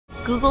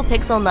Google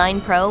Pixel 9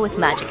 Pro with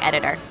Magic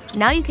Editor.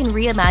 Now you can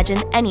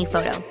reimagine any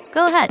photo.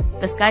 Go ahead,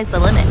 the sky's the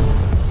limit.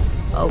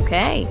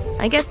 Okay,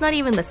 I guess not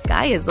even the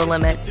sky is the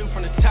limit.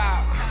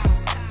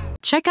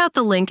 Check out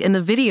the link in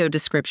the video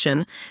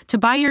description to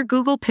buy your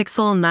Google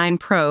Pixel 9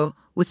 Pro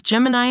with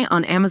Gemini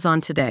on Amazon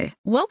today.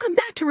 Welcome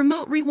back to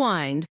Remote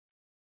Rewind.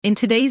 In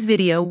today's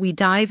video, we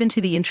dive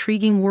into the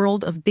intriguing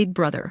world of Big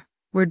Brother,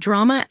 where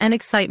drama and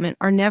excitement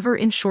are never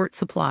in short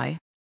supply.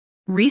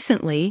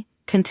 Recently,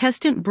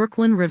 contestant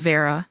Brooklyn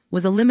Rivera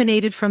was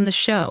eliminated from the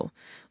show,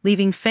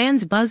 leaving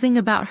fans buzzing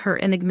about her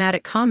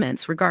enigmatic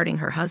comments regarding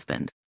her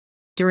husband.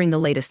 During the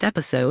latest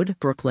episode,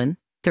 Brooklyn,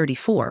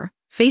 34,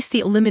 faced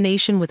the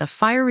elimination with a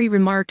fiery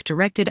remark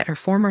directed at her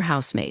former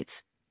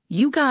housemates.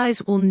 "You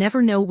guys will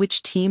never know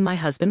which team my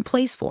husband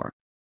plays for."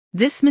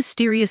 This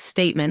mysterious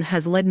statement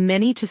has led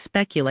many to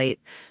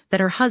speculate that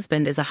her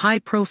husband is a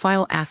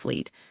high-profile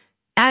athlete,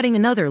 adding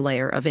another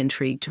layer of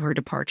intrigue to her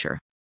departure.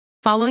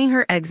 Following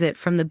her exit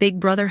from the Big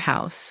Brother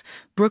house,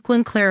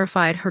 Brooklyn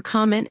clarified her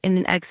comment in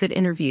an exit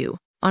interview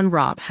on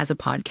Rob Has a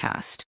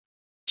Podcast.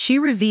 She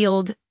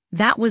revealed,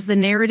 "That was the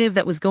narrative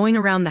that was going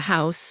around the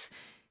house,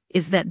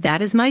 is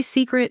that is my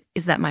secret,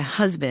 is that my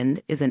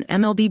husband is an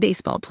MLB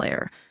baseball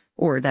player,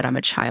 or that I'm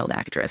a child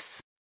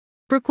actress."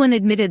 Brooklyn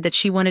admitted that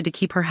she wanted to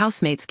keep her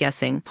housemates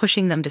guessing,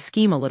 pushing them to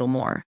scheme a little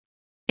more.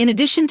 In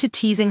addition to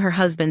teasing her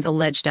husband's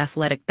alleged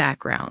athletic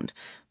background,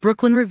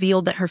 Brooklyn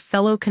revealed that her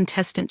fellow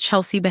contestant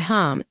Chelsea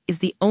Baham is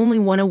the only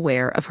one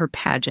aware of her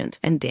pageant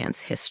and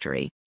dance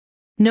history.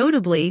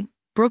 Notably,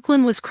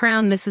 Brooklyn was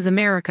crowned Mrs.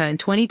 America in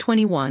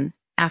 2021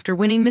 after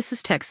winning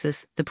Mrs.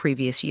 Texas the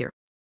previous year.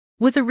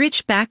 With a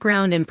rich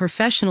background in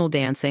professional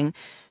dancing,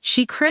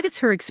 she credits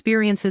her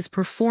experiences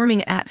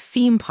performing at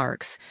theme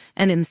parks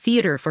and in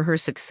theater for her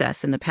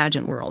success in the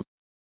pageant world.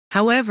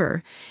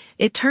 However,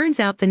 it turns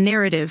out the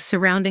narrative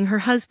surrounding her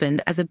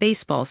husband as a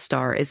baseball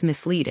star is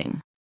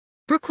misleading.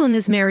 Brooklyn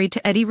is married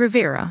to Eddie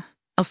Rivera,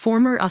 a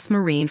former US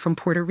Marine from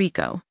Puerto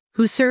Rico,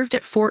 who served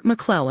at Fort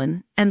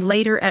McClellan and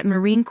later at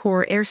Marine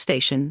Corps Air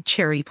Station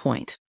Cherry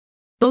Point.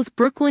 Both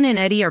Brooklyn and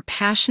Eddie are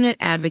passionate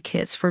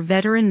advocates for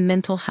veteran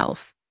mental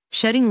health,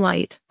 shedding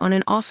light on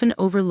an often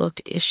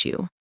overlooked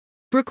issue.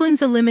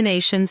 Brooklyn's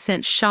elimination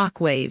sent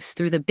shockwaves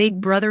through the Big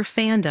Brother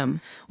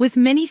fandom, with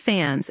many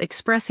fans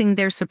expressing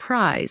their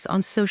surprise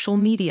on social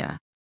media.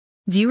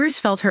 Viewers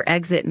felt her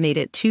exit made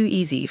it too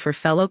easy for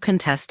fellow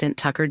contestant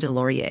Tucker Des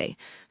Lauriers,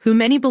 who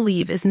many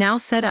believe is now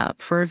set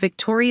up for a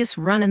victorious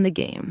run in the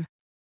game.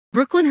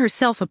 Brooklyn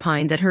herself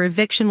opined that her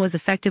eviction was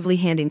effectively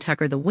handing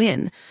Tucker the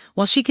win,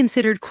 while she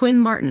considered Quinn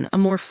Martin a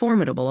more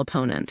formidable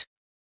opponent.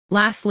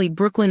 Lastly,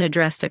 Brooklyn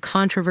addressed a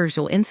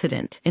controversial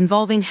incident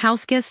involving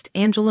houseguest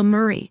Angela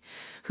Murray,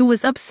 who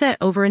was upset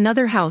over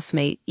another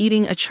housemate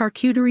eating a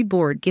charcuterie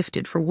board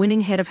gifted for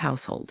winning head of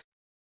household.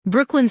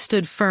 Brooklyn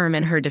stood firm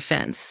in her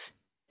defense,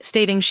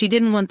 stating she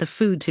didn't want the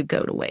food to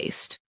go to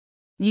waste.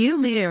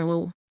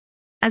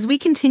 As we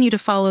continue to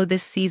follow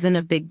this season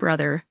of Big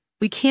Brother,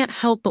 we can't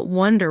help but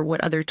wonder what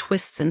other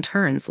twists and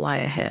turns lie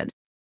ahead.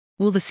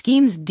 Will the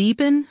schemes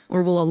deepen,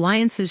 or will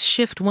alliances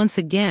shift once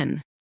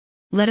again?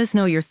 Let us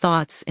know your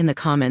thoughts in the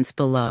comments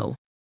below.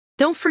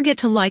 Don't forget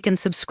to like and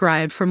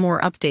subscribe for more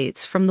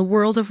updates from the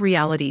world of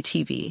reality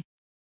TV.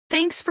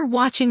 Thanks for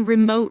watching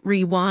Remote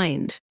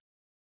Rewind.